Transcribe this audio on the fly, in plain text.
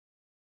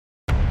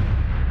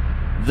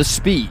The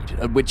speed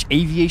at which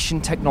aviation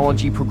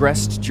technology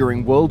progressed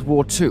during World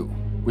War II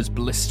was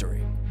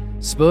blistering.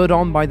 Spurred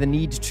on by the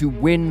need to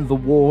win the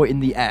war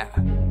in the air,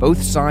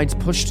 both sides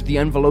pushed the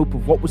envelope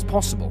of what was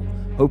possible,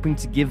 hoping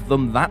to give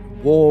them that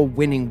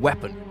war-winning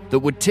weapon that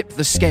would tip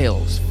the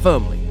scales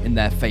firmly in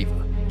their favor.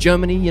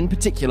 Germany, in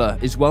particular,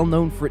 is well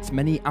known for its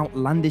many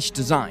outlandish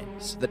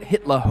designs that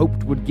Hitler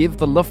hoped would give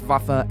the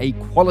Luftwaffe a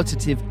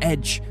qualitative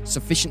edge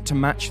sufficient to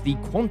match the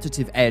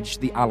quantitative edge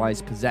the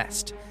Allies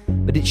possessed.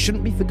 But it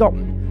shouldn't be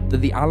forgotten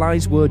that the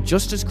Allies were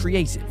just as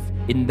creative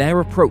in their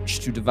approach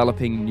to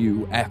developing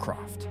new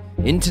aircraft.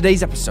 In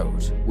today's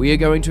episode, we are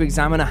going to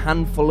examine a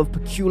handful of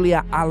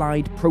peculiar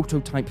Allied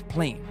prototype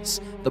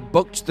planes that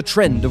bucked the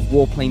trend of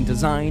warplane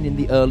design in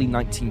the early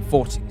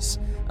 1940s.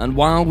 And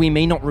while we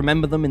may not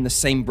remember them in the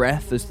same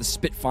breath as the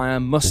Spitfire,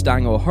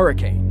 Mustang, or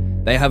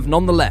Hurricane, they have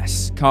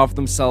nonetheless carved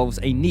themselves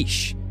a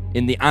niche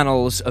in the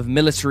annals of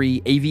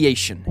military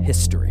aviation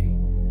history.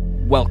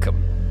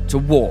 Welcome to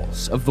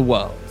Wars of the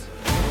World.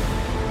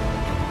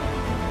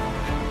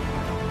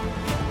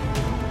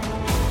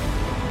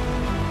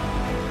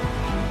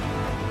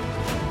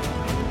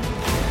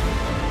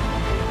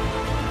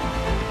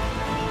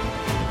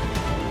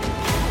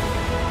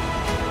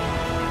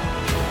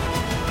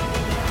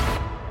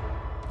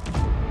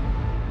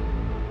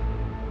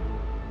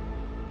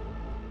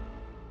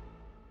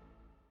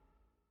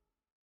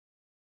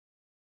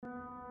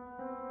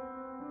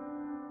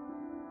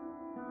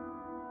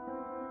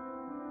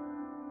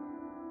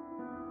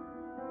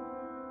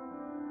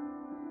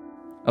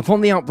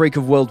 Upon the outbreak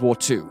of World War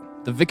II,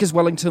 the Vickers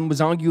Wellington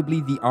was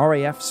arguably the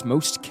RAF's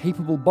most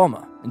capable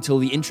bomber until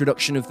the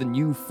introduction of the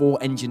new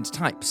four-engined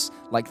types,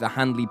 like the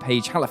Handley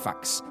Page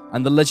Halifax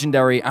and the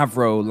legendary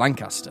Avro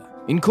Lancaster.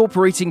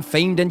 Incorporating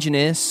famed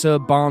engineer Sir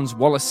Barnes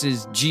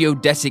Wallis's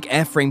geodetic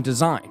airframe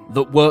design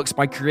that works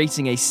by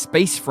creating a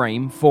space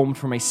frame formed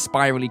from a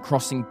spirally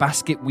crossing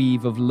basket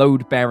weave of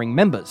load-bearing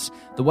members,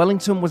 the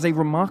Wellington was a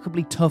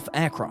remarkably tough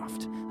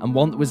aircraft, and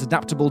one that was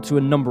adaptable to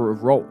a number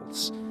of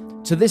roles.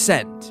 To this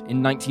end,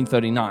 in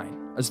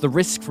 1939, as the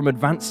risk from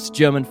advanced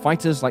German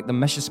fighters like the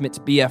Messerschmitt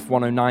Bf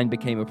 109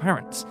 became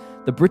apparent,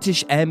 the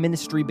British Air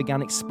Ministry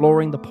began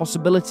exploring the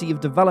possibility of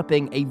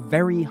developing a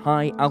very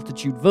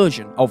high-altitude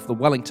version of the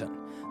Wellington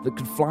that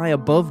could fly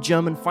above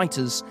German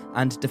fighters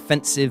and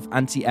defensive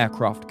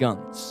anti-aircraft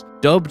guns.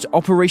 Dubbed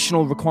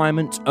Operational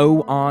Requirement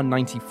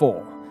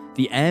OR-94,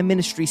 the Air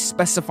Ministry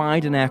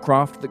specified an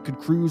aircraft that could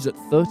cruise at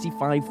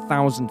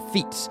 35,000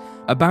 feet,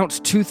 about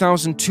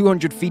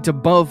 2,200 feet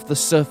above the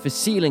surface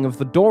ceiling of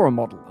the Dora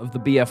model of the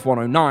Bf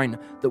 109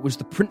 that was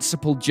the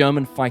principal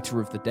German fighter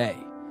of the day.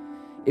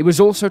 It was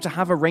also to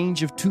have a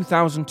range of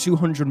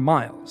 2,200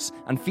 miles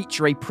and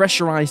feature a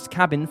pressurized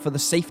cabin for the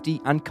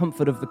safety and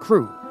comfort of the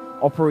crew,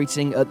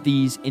 operating at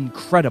these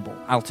incredible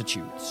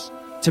altitudes.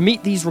 To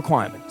meet these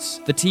requirements,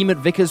 the team at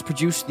Vickers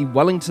produced the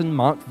Wellington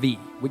Mark V,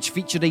 which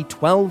featured a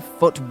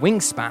 12-foot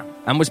wingspan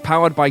and was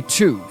powered by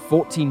two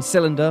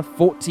 14-cylinder,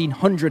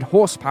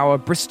 1,400-horsepower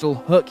Bristol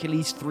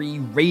Hercules 3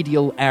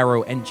 radial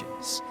aero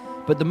engines.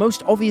 But the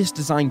most obvious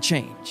design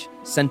change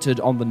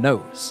centered on the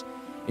nose.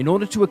 In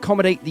order to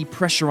accommodate the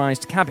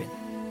pressurized cabin,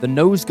 the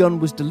nose gun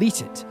was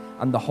deleted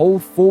and the whole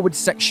forward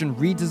section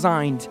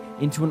redesigned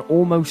into an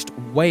almost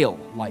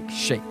whale-like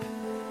shape.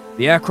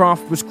 The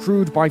aircraft was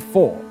crewed by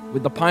four,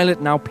 with the pilot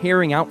now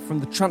peering out from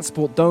the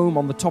transport dome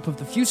on the top of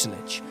the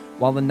fuselage,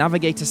 while the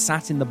navigator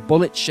sat in the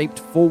bullet-shaped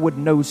forward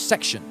nose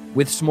section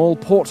with small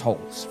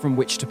portholes from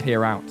which to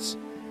peer out.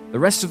 The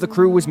rest of the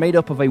crew was made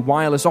up of a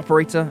wireless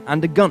operator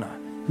and a gunner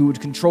who would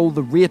control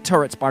the rear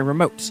turret by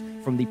remote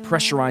from the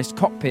pressurized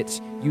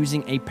cockpit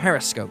using a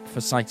periscope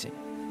for sighting.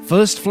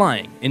 First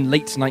flying in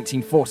late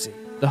 1940,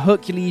 the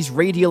Hercules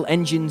radial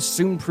engines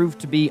soon proved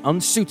to be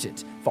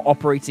unsuited for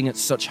operating at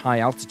such high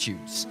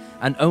altitudes,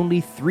 and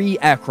only 3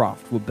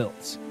 aircraft were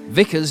built.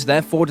 Vickers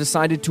therefore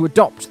decided to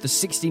adopt the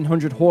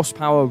 1,600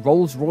 horsepower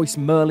Rolls-Royce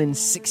Merlin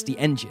 60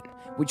 engine,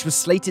 which was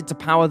slated to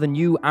power the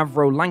new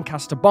Avro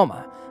Lancaster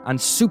bomber and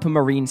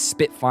Supermarine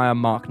Spitfire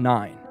Mark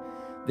 9.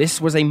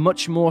 This was a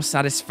much more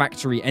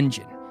satisfactory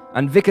engine,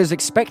 and Vickers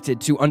expected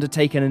to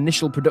undertake an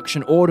initial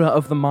production order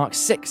of the Mark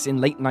 6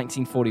 in late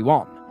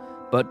 1941.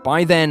 But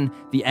by then,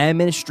 the Air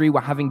Ministry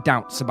were having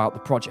doubts about the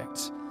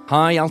project.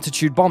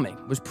 High-altitude bombing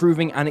was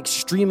proving an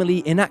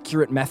extremely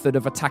inaccurate method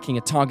of attacking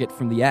a target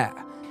from the air,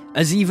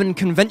 as even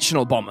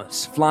conventional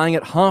bombers, flying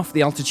at half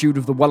the altitude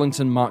of the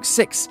Wellington Mark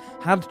 6,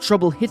 had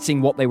trouble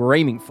hitting what they were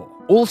aiming for.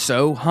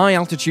 Also,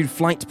 high-altitude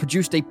flight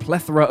produced a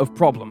plethora of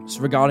problems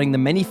regarding the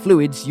many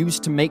fluids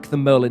used to make the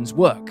Merlins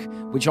work,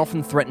 which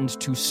often threatened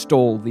to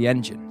stall the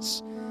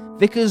engines.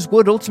 Vickers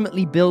would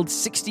ultimately build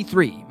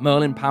 63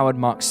 Merlin-powered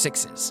Mark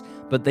 6s,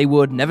 but they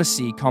would never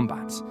see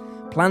combat.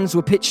 Plans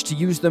were pitched to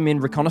use them in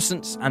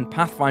reconnaissance and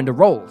pathfinder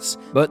roles,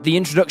 but the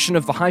introduction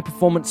of the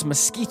high-performance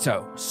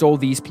Mosquito saw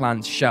these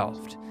plans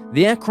shelved.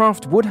 The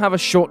aircraft would have a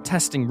short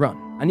testing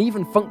run, and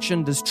even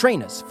functioned as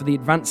trainers for the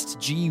advanced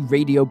G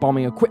radio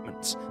bombing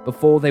equipment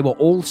before they were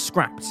all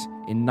scrapped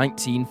in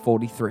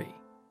 1943.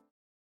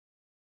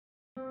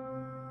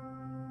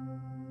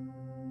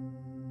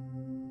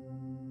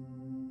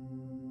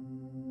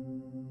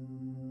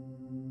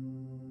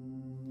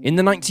 In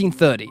the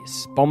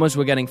 1930s, bombers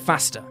were getting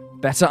faster,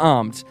 better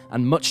armed,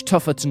 and much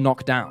tougher to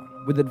knock down,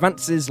 with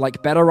advances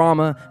like better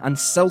armor and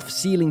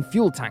self-sealing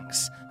fuel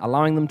tanks,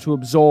 allowing them to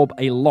absorb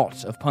a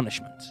lot of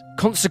punishment.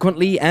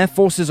 Consequently, air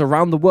forces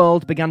around the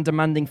world began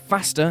demanding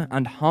faster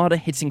and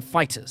harder-hitting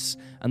fighters,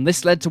 and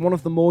this led to one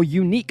of the more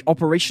unique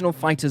operational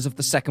fighters of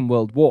the Second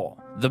World War,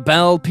 the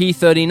Bell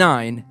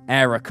P-39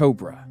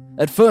 Airacobra.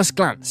 At first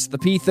glance, the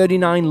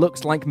P-39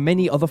 looked like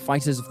many other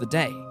fighters of the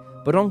day,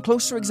 but on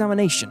closer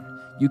examination,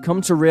 you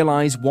come to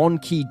realize one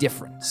key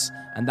difference,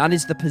 and that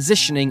is the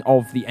positioning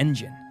of the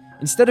engine.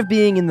 Instead of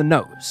being in the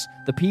nose,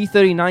 the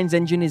P-39's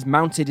engine is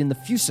mounted in the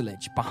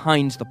fuselage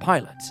behind the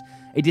pilot,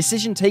 a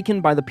decision taken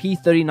by the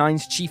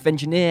P-39's chief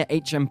engineer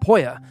H.M.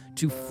 Poyer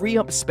to free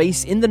up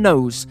space in the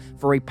nose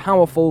for a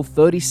powerful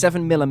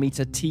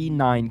 37mm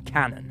T9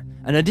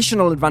 cannon. An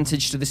additional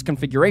advantage to this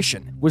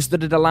configuration was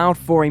that it allowed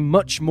for a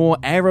much more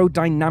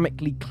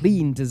aerodynamically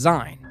clean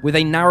design, with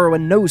a narrower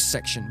nose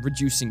section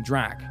reducing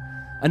drag.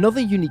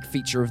 Another unique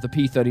feature of the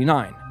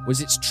P-39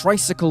 was its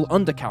tricycle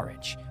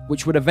undercarriage,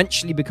 which would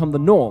eventually become the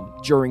norm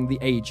during the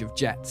age of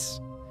jets.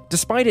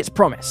 Despite its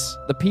promise,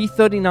 the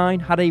P-39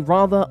 had a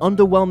rather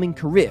underwhelming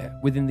career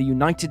within the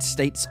United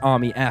States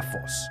Army Air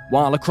Force.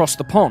 While across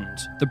the pond,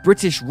 the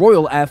British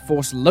Royal Air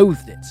Force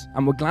loathed it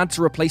and were glad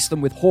to replace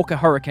them with Hawker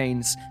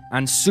Hurricanes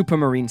and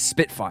Supermarine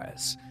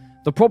Spitfires.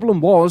 The problem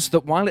was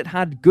that while it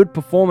had good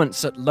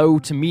performance at low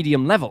to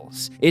medium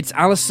levels, its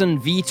Allison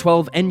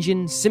V12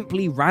 engine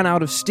simply ran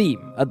out of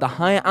steam at the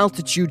higher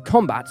altitude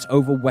combat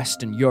over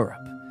Western Europe.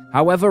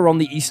 However, on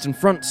the Eastern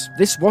Front,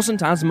 this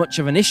wasn't as much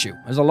of an issue,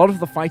 as a lot of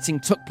the fighting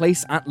took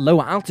place at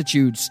lower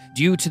altitudes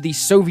due to the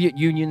Soviet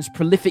Union's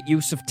prolific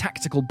use of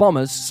tactical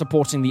bombers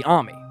supporting the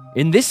army.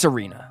 In this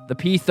arena, the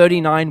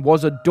P-39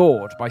 was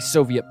adored by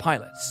Soviet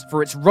pilots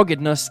for its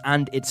ruggedness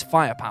and its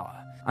firepower,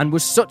 and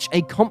was such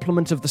a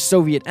complement of the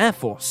Soviet Air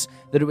Force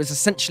that it was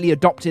essentially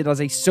adopted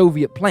as a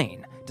Soviet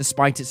plane,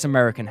 despite its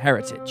American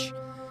heritage.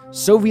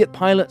 Soviet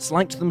pilots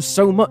liked them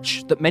so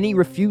much that many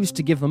refused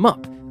to give them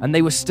up, and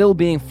they were still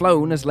being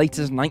flown as late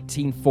as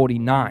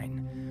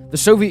 1949. The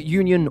Soviet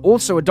Union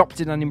also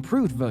adopted an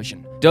improved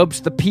version,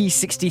 dubbed the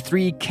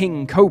P-63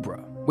 King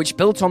Cobra, which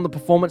built on the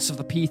performance of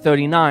the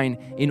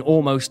P-39 in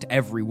almost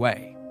every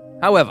way.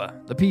 However,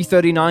 the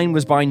P-39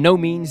 was by no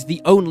means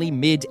the only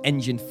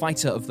mid-engine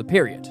fighter of the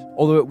period,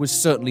 although it was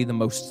certainly the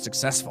most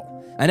successful.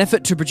 An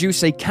effort to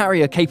produce a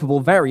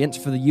carrier-capable variant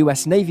for the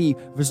US Navy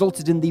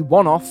resulted in the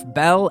one-off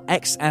Bell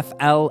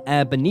XFL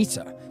Air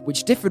Bonita,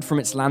 which differed from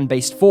its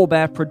land-based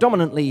forebear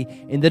predominantly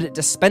in that it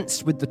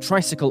dispensed with the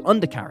tricycle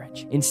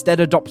undercarriage, instead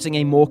adopting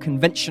a more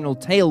conventional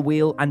tail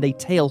wheel and a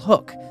tail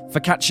hook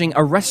for catching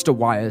arrestor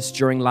wires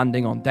during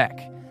landing on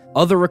deck.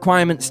 Other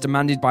requirements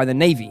demanded by the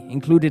Navy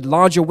included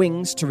larger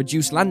wings to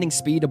reduce landing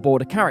speed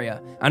aboard a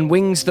carrier, and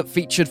wings that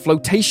featured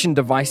flotation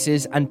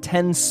devices and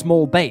 10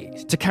 small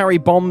bays to carry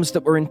bombs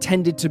that were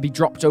intended to be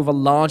dropped over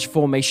large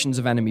formations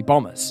of enemy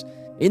bombers.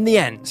 In the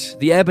end,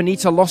 the Air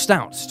Bonita lost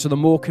out to the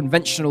more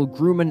conventional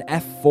Grumman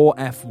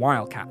F-4F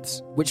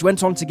Wildcat, which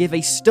went on to give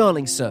a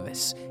sterling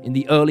service in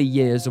the early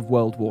years of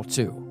World War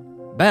II.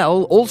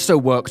 Bell also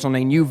worked on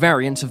a new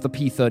variant of the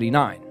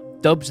P-39,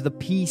 dubbed the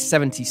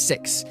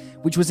P-76,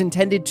 which was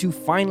intended to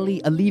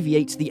finally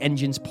alleviate the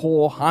engine's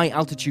poor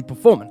high-altitude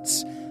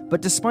performance,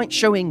 but despite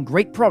showing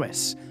great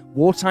promise,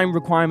 wartime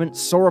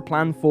requirements saw a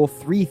plan for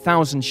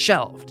 3,000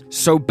 shelved,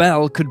 so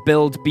Bell could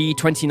build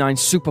B-29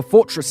 Super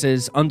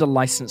Fortresses under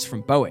license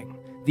from Boeing,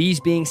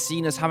 these being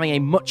seen as having a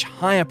much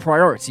higher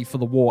priority for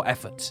the war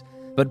effort.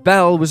 But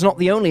Bell was not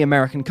the only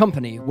American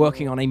company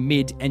working on a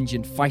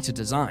mid-engine fighter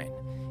design.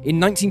 In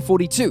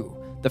 1942,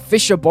 the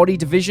Fisher Body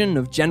Division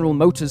of General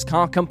Motors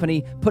Car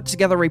Company put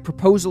together a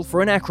proposal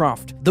for an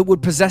aircraft that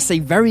would possess a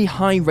very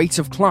high rate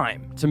of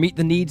climb to meet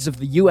the needs of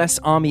the US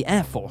Army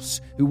Air Force,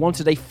 who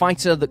wanted a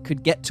fighter that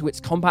could get to its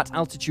combat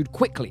altitude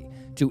quickly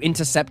to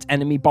intercept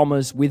enemy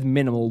bombers with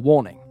minimal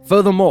warning.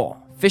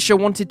 Furthermore, Fisher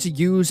wanted to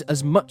use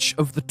as much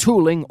of the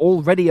tooling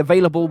already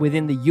available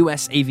within the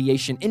US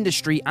aviation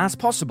industry as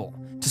possible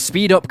to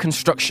speed up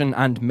construction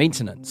and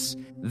maintenance.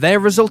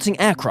 Their resulting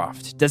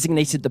aircraft,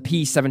 designated the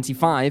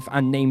P-75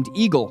 and named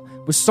Eagle,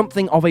 was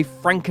something of a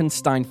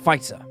Frankenstein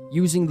fighter,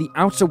 using the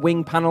outer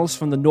wing panels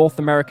from the North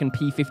American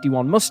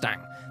P-51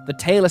 Mustang, the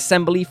tail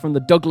assembly from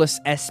the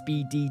Douglas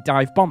SBD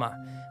dive bomber,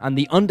 and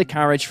the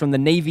undercarriage from the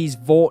Navy's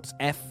Vought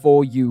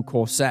F-4U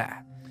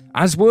Corsair.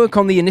 As work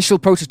on the initial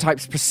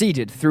prototypes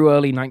proceeded through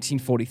early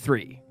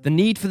 1943, the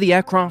need for the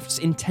aircraft's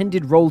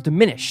intended role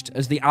diminished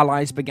as the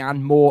Allies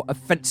began more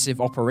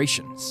offensive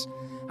operations.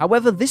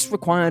 However, this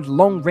required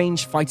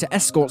long-range fighter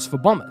escorts for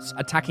bombers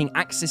attacking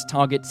Axis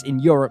targets in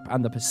Europe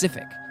and the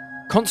Pacific.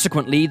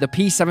 Consequently, the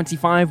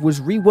P-75 was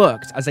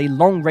reworked as a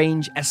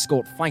long-range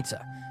escort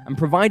fighter, and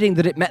providing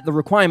that it met the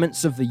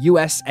requirements of the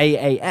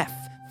USAAF,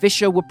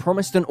 Fisher were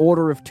promised an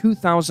order of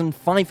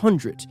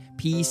 2,500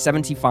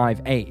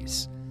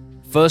 P-75As.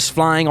 First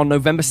flying on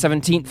November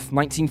 17,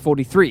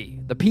 1943,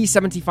 the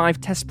P-75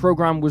 test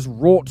program was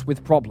wrought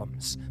with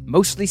problems,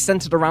 mostly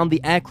centered around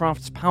the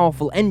aircraft's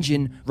powerful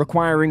engine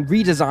requiring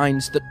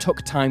redesigns that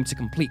took time to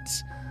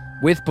complete.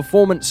 With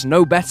performance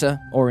no better,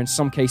 or in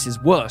some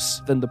cases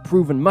worse, than the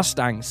proven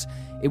Mustangs,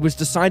 it was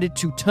decided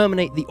to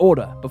terminate the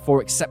order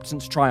before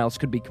acceptance trials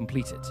could be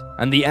completed.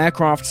 And the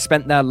aircraft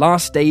spent their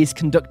last days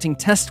conducting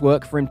test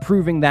work for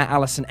improving their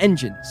Allison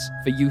engines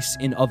for use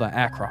in other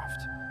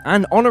aircraft.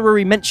 An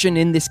honorary mention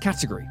in this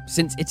category,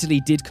 since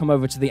Italy did come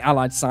over to the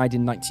Allied side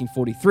in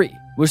 1943,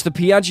 was the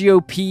Piaggio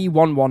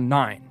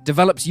P119,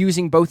 developed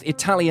using both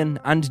Italian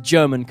and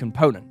German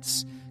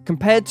components.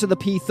 Compared to the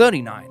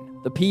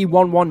P39, the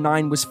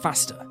P119 was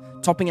faster,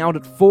 topping out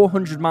at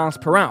 400 miles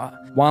per hour,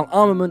 while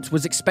armament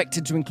was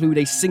expected to include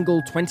a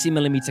single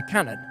 20mm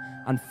cannon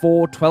and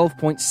 4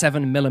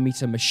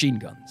 12.7mm machine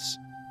guns.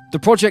 The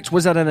project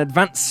was at an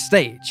advanced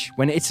stage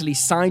when Italy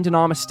signed an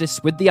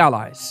armistice with the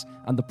Allies,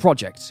 and the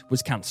project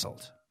was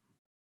cancelled.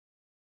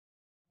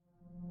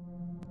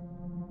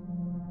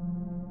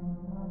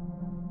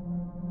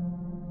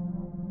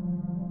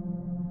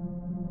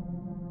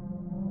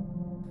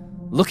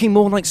 Looking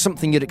more like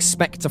something you'd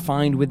expect to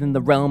find within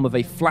the realm of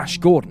a Flash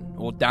Gordon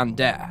or Dan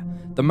Dare,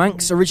 the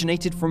Manx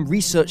originated from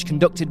research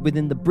conducted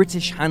within the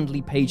British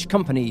Handley Page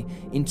Company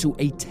into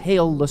a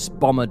tailless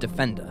bomber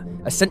defender,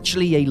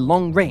 essentially a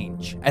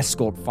long-range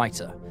escort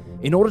fighter.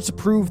 In order to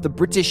prove the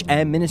British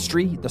Air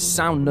Ministry the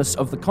soundness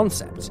of the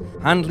concept,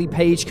 Handley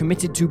Page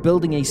committed to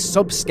building a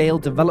subscale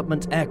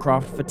development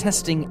aircraft for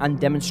testing and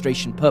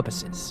demonstration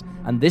purposes,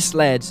 and this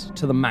led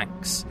to the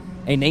Manx,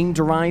 a name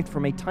derived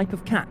from a type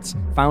of cat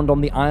found on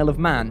the Isle of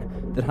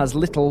Man that has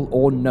little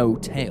or no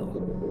tail.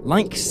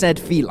 Like said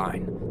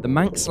feline, the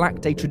Manx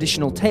lacked a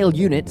traditional tail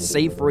unit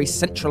save for a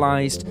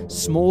centralized,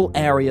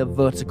 small-area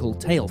vertical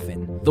tail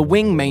fin. The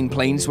wing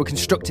mainplanes were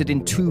constructed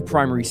in two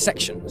primary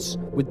sections,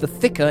 with the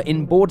thicker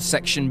inboard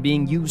section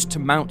being used to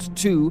mount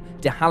two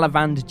de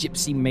Havilland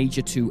Gipsy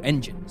Major II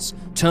engines,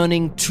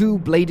 turning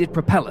two-bladed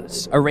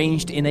propellers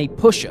arranged in a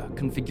pusher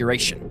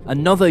configuration,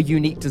 another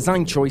unique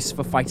design choice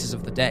for fighters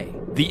of the day.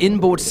 The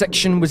inboard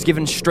section was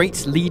given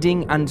straight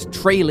leading and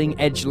trailing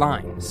edge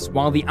lines,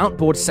 while the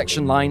outboard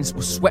section lines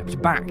were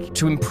swept back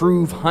to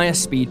improve higher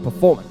speed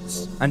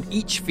performance, and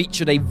each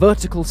featured a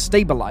vertical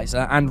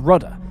stabilizer and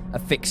rudder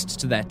affixed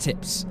to their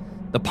tips.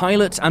 The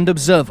pilot and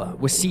observer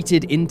were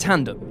seated in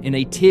tandem in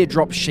a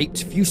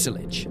teardrop-shaped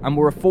fuselage and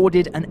were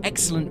afforded an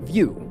excellent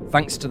view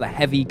thanks to the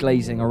heavy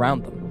glazing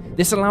around them.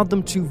 This allowed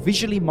them to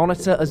visually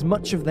monitor as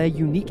much of their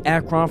unique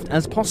aircraft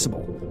as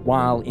possible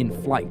while in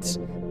flight.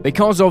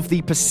 Because of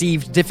the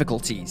perceived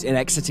difficulties in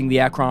exiting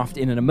the aircraft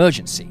in an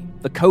emergency,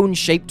 the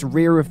cone-shaped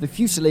rear of the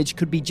fuselage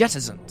could be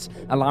jettisoned,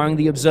 allowing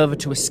the observer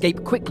to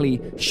escape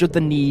quickly should the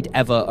need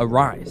ever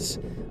arise.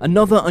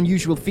 Another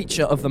unusual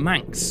feature of the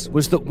Manx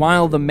was that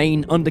while the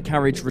main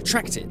undercarriage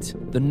retracted,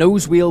 the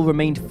nose wheel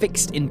remained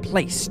fixed in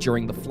place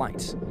during the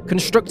flight.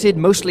 Constructed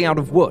mostly out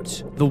of wood,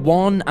 the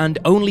one and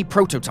only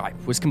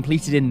prototype was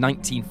completed in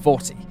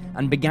 1940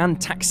 and began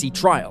taxi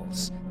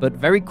trials, but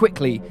very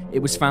quickly it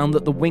was found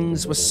that the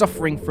wings were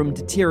suffering from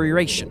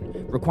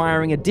deterioration,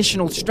 requiring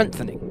additional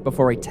strengthening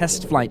before a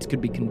test flight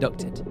could be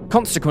conducted.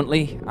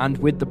 Consequently, and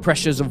with the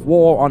pressures of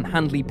war on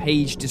Handley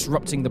Page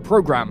disrupting the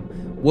program,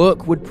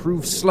 work would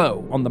prove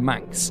slow on the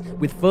Manx,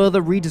 with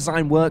further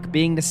redesign work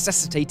being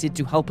necessitated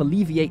to help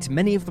alleviate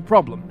many of the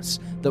problems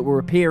that were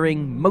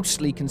appearing,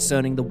 mostly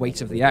concerning the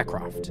weight of the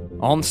aircraft.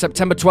 On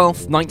September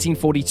 12,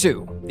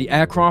 1942, the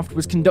aircraft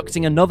was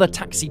conducting another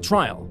taxi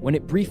trial when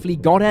it briefly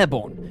got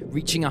airborne,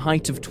 reaching a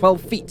height of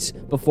 12 feet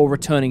before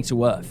returning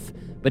to Earth.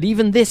 But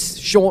even this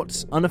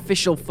short,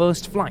 unofficial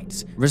first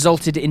flight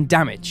resulted in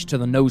damage to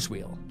the nose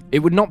wheel. It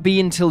would not be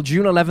until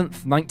June 11,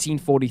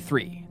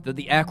 1943, that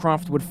the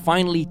aircraft would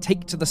finally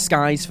take to the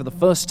skies for the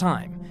first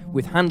time,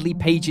 with Handley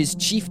Page's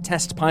chief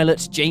test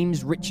pilot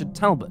James Richard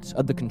Talbot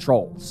at the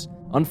controls.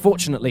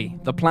 Unfortunately,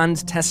 the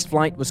planned test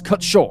flight was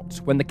cut short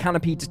when the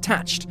canopy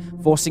detached,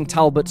 forcing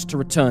Talbot to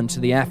return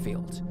to the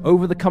airfield.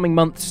 Over the coming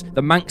months,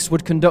 the Manx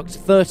would conduct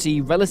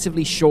 30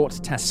 relatively short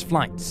test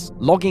flights,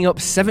 logging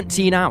up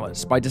 17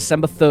 hours by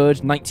December 3,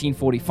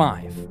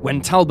 1945, when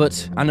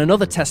Talbot and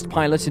another test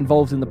pilot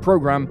involved in the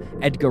program,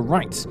 Edgar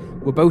Wright,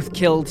 were both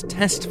killed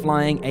test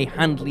flying a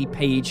Handley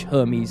Page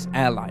Hermes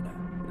airliner.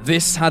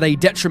 This had a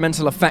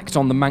detrimental effect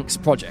on the Manx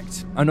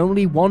project, and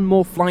only one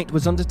more flight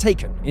was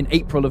undertaken in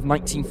April of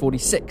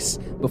 1946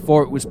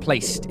 before it was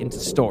placed into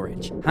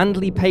storage.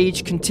 Handley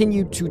Page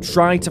continued to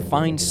try to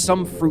find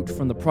some fruit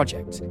from the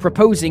project,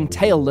 proposing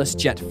tailless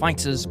jet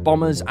fighters,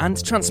 bombers,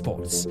 and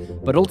transports,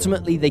 but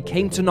ultimately they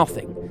came to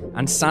nothing,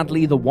 and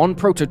sadly the one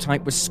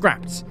prototype was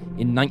scrapped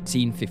in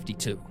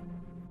 1952.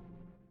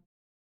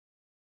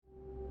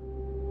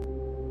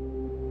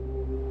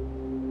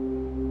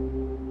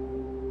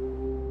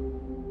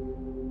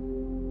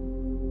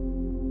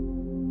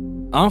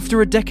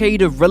 After a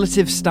decade of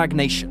relative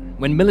stagnation,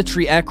 when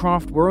military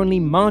aircraft were only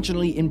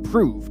marginally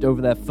improved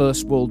over their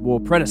First World War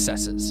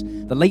predecessors,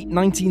 the late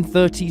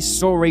 1930s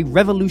saw a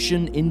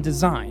revolution in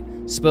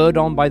design, spurred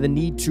on by the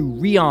need to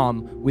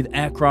rearm with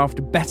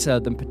aircraft better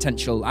than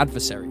potential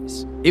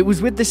adversaries. It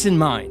was with this in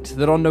mind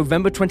that on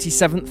November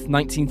 27,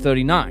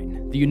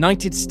 1939, the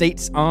United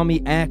States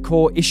Army Air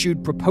Corps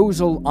issued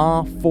Proposal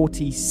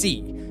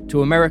R-40C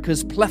to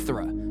America's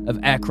plethora of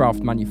aircraft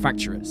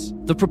manufacturers.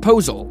 The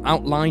proposal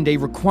outlined a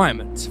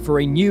requirement for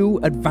a new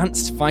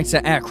advanced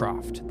fighter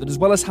aircraft that, as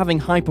well as having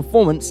high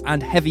performance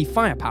and heavy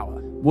firepower,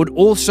 would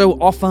also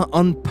offer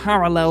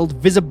unparalleled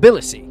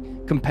visibility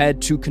compared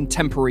to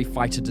contemporary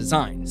fighter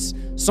designs,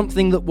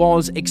 something that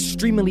was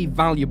extremely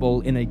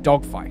valuable in a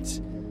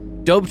dogfight.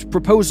 Dubbed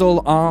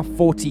Proposal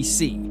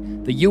R-40C,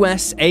 the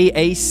US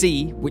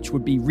AAC, which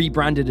would be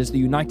rebranded as the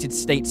United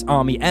States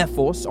Army Air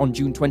Force on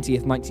June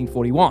 20th,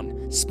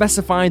 1941,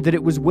 specified that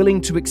it was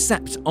willing to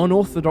accept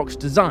unorthodox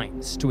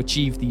designs to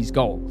achieve these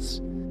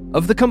goals.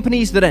 Of the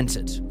companies that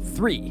entered,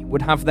 3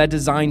 would have their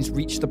designs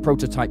reach the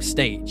prototype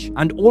stage,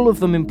 and all of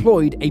them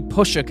employed a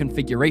pusher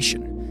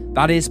configuration,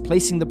 that is,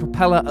 placing the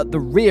propeller at the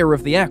rear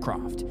of the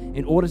aircraft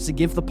in order to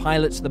give the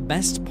pilots the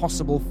best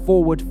possible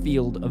forward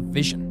field of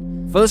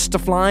vision. First to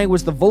fly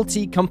was the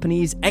Vultee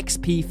Company's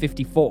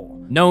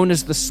XP-54, known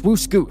as the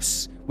Swoose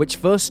Goose, which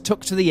first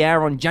took to the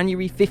air on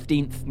January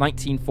 15,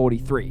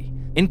 1943.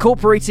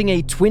 Incorporating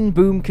a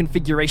twin-boom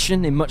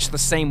configuration in much the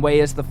same way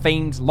as the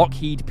famed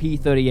Lockheed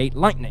P-38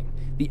 Lightning,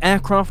 the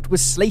aircraft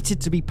was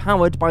slated to be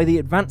powered by the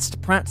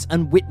advanced Pratt &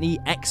 Whitney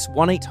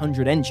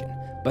X-1800 engine,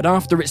 but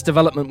after its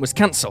development was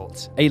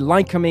cancelled, a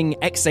Lycoming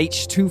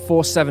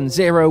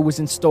XH-2470 was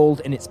installed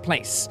in its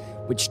place,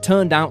 which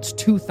turned out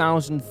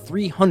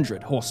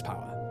 2,300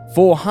 horsepower.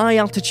 For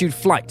high-altitude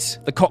flight,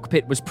 the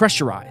cockpit was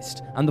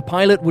pressurized, and the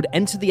pilot would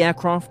enter the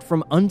aircraft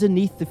from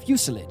underneath the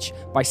fuselage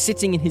by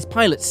sitting in his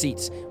pilot's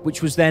seat,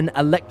 which was then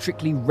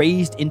electrically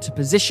raised into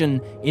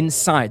position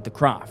inside the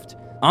craft.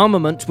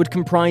 Armament would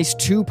comprise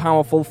 2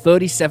 powerful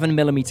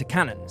 37mm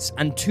cannons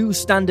and 2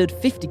 standard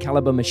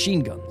 50-caliber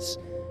machine guns.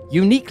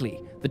 Uniquely,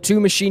 the 2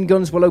 machine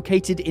guns were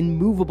located in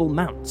movable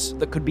mounts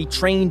that could be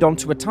trained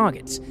onto a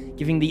target,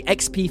 giving the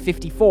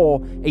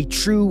XP-54 a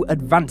true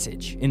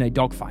advantage in a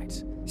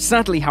dogfight.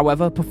 Sadly,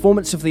 however,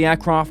 performance of the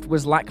aircraft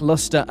was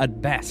lackluster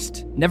at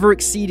best, never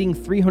exceeding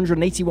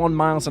 381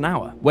 miles an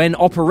hour, when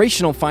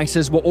operational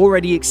fighters were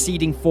already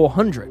exceeding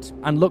 400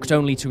 and looked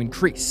only to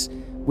increase.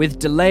 With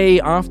delay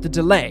after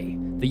delay,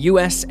 the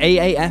US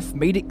AAF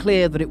made it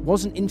clear that it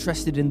wasn't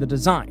interested in the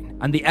design,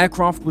 and the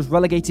aircraft was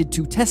relegated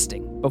to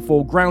testing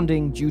before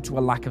grounding due to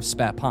a lack of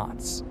spare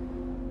parts.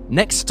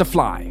 Next to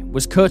fly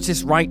was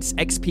Curtiss-Wright's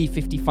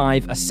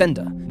XP-55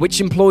 Ascender, which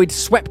employed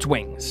swept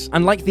wings,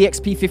 and like the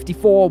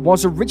XP-54,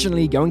 was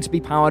originally going to be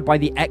powered by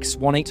the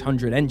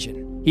X-1800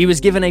 engine. He was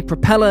given a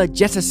propeller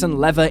jettison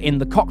lever in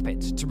the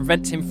cockpit to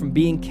prevent him from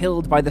being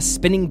killed by the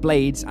spinning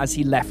blades as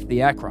he left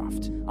the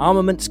aircraft.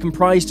 Armaments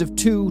comprised of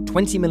 2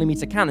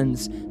 20mm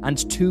cannons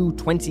and 2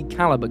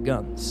 20-caliber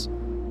guns.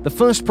 The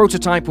first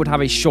prototype would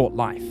have a short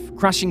life,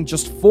 crashing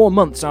just 4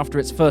 months after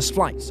its first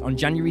flight on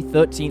January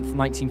 13,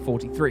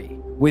 1943,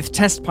 with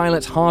test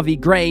pilot Harvey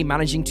Gray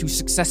managing to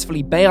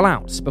successfully bail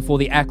out before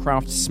the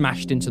aircraft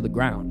smashed into the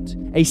ground.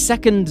 A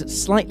second,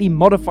 slightly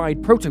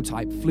modified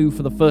prototype flew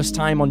for the first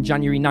time on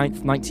January 9,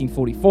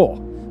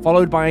 1944,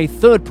 followed by a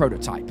third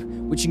prototype,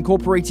 which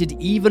incorporated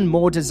even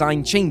more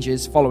design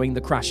changes following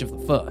the crash of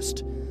the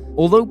first.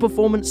 Although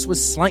performance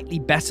was slightly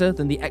better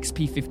than the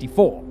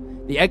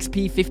XP-54, the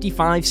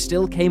XP-55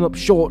 still came up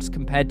short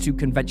compared to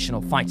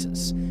conventional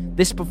fighters,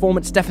 this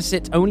performance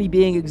deficit only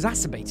being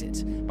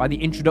exacerbated by the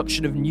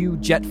introduction of new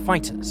jet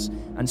fighters,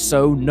 and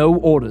so no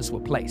orders were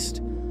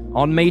placed.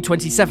 On May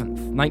 27,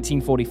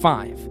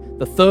 1945,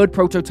 the third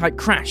prototype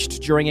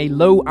crashed during a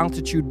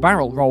low-altitude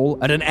barrel roll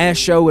at an air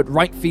show at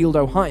Wright Field,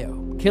 Ohio,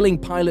 killing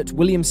pilot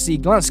William C.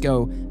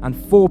 Glasgow and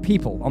 4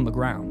 people on the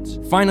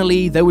ground.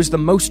 Finally, there was the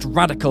most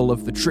radical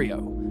of the trio,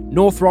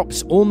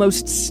 Northrop's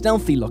almost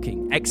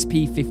stealthy-looking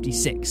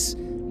XP-56,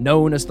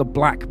 known as the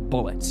Black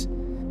Bullet.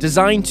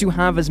 Designed to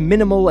have as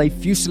minimal a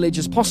fuselage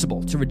as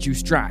possible to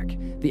reduce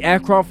drag, the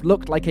aircraft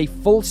looked like a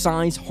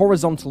full-size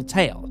horizontal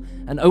tail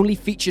and only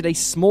featured a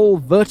small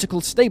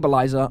vertical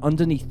stabilizer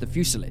underneath the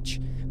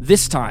fuselage.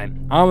 This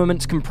time,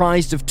 armament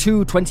comprised of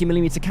 2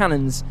 20mm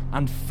cannons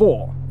and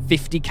 4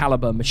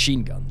 50-caliber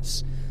machine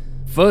guns.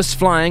 First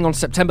flying on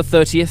September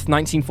 30th,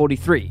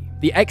 1943,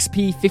 the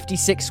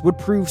XP-56 would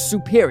prove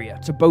superior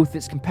to both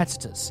its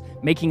competitors,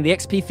 making the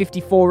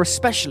XP-54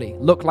 especially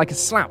look like a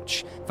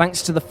slouch,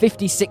 thanks to the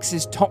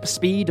 56's top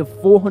speed of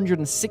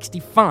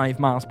 465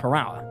 miles per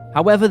hour.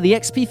 However, the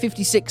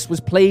XP-56 was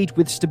plagued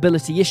with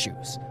stability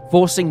issues,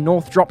 forcing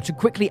Northrop to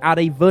quickly add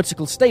a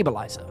vertical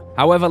stabilizer.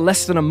 However,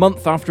 less than a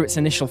month after its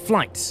initial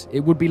flight,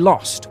 it would be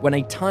lost when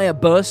a tire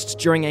burst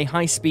during a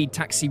high-speed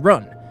taxi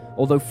run,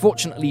 although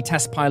fortunately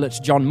test pilot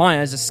John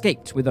Myers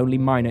escaped with only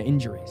minor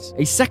injuries.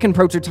 A second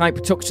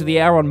prototype took to the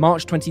air on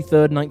March 23,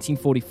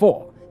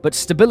 1944, but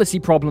stability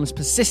problems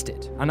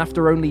persisted, and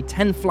after only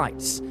 10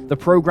 flights, the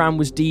program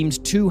was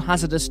deemed too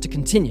hazardous to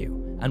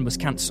continue and was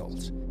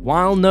cancelled.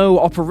 While no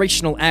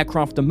operational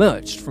aircraft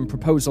emerged from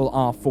Proposal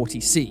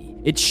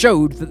R-40C, it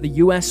showed that the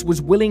US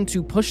was willing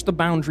to push the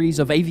boundaries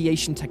of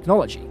aviation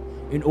technology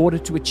in order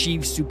to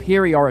achieve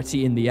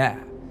superiority in the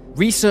air.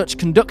 Research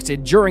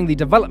conducted during the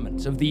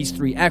development of these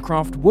 3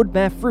 aircraft would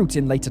bear fruit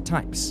in later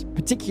types,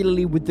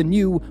 particularly with the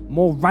new,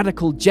 more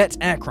radical jet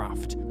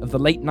aircraft of the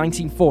late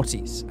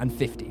 1940s and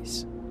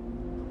 50s.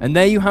 And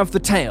there you have the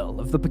tale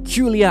of the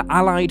peculiar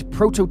Allied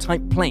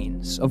prototype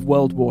planes of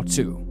World War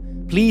II.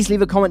 Please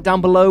leave a comment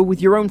down below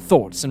with your own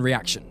thoughts and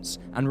reactions,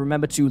 and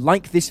remember to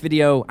like this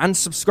video and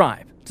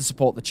subscribe to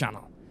support the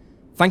channel.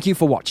 Thank you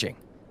for watching,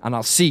 and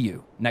I'll see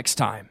you next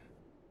time.